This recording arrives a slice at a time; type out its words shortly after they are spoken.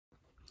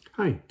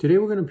Hi, today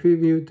we're going to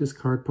preview this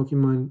card,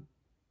 Pokemon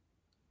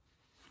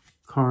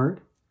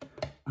card.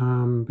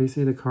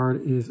 Basically the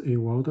card is a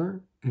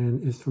Welder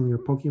and it's from your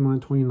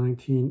Pokemon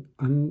 2019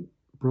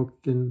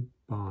 Unbroken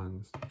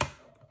Bonds.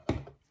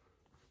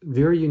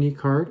 Very unique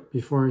card.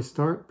 Before I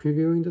start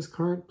previewing this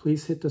card,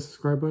 please hit the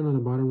subscribe button on the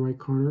bottom right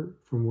corner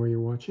from where you're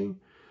watching.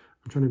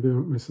 I'm trying to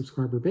build my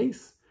subscriber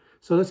base.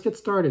 So let's get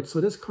started.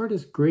 So this card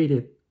is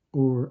graded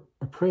or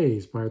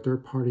appraised by a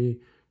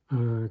third-party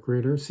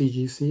grader,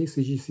 CGC.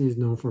 CGC is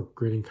known for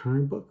grading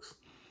comic books,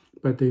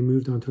 but they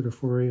moved on to the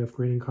foray of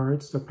grading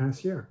cards the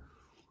past year.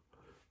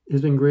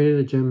 It's been graded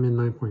a Gem Mint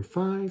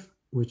 9.5,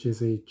 which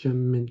is a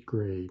Gem Mint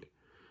grade.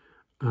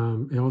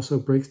 It also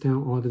breaks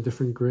down all the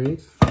different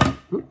grades.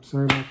 Oops,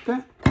 sorry about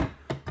that.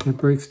 It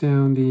breaks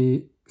down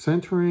the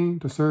centering,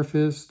 the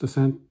surface,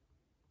 the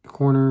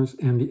corners,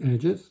 and the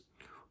edges.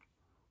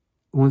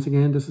 Once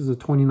again, this is a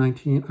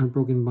 2019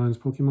 Unbroken Bonds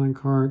Pokemon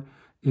card.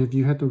 If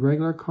you had the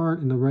regular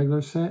card in the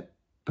regular set,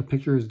 the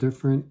picture is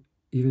different,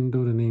 even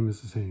though the name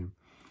is the same.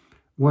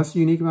 What's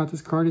unique about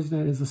this card is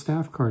that it's a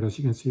staff card, as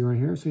you can see right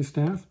here. It says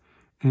staff,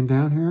 and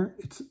down here,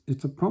 it's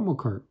a promo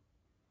card.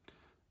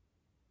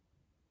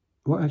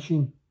 Well,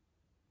 actually,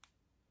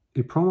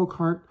 a promo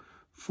card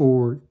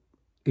for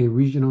a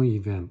regional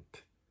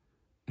event.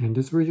 And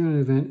this regional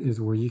event is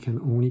where you can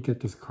only get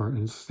this card,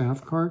 and it's a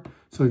staff card.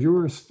 So if you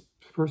were a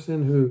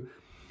person who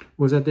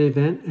was at the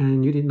event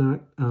and you did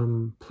not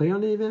play on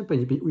the event, but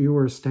you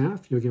were a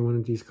staff, you'll get one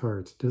of these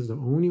cards. This is the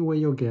only way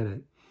you'll get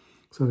it.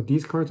 So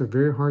these cards are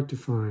very hard to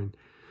find.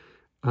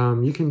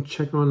 You can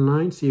check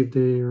online, see if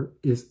there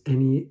is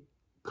any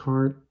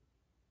card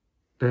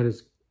that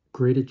is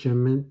graded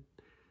Gem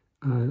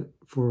Mint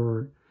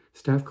for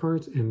staff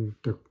cards, and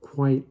they're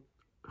quite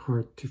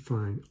hard to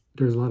find.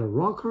 There's a lot of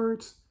raw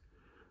cards,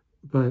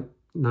 but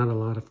not a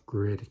lot of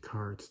graded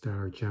cards that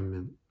are Gem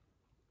Mint.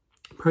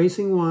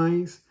 Pricing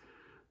wise,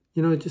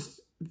 you know,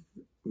 just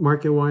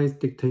market-wise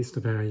dictates the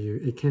value.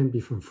 It can be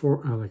from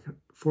like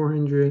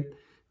 $400,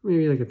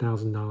 maybe like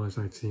 $1,000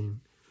 I've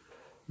seen.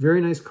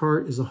 Very nice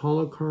card. Is a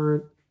hollow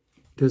card.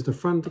 There's the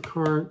front of the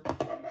card.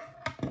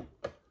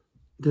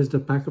 There's the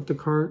back of the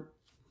card.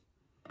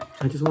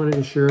 I just wanted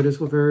to share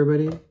this with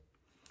everybody.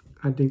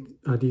 I think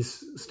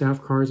these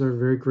staff cards are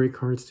very great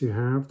cards to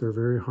have. They're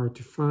very hard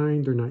to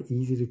find. They're not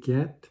easy to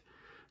get.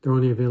 They're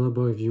only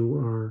available if you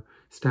are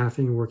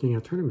staffing and working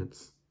at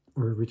tournaments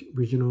or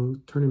regional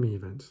tournament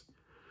events.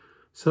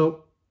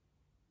 So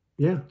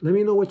yeah, let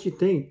me know what you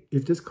think.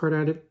 If this card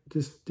added,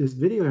 this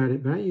video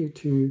added value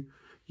to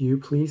you,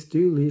 please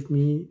do leave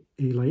me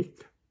a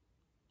like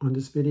on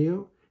this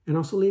video and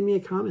also leave me a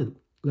comment.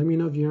 Let me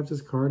know if you have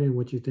this card and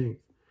what you think.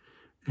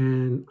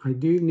 And I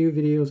do new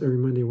videos every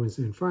Monday,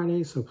 Wednesday, and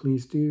Friday, so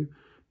please do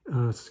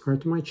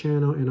subscribe to my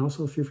channel, and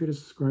also feel free to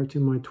subscribe to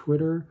my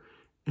Twitter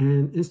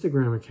and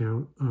Instagram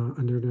account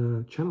under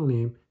the channel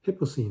name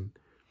hipposcene.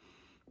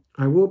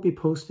 I will be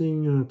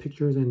posting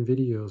pictures and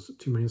videos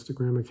to my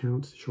Instagram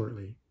accounts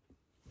shortly.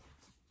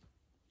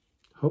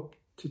 Hope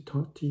to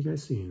talk to you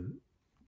guys soon.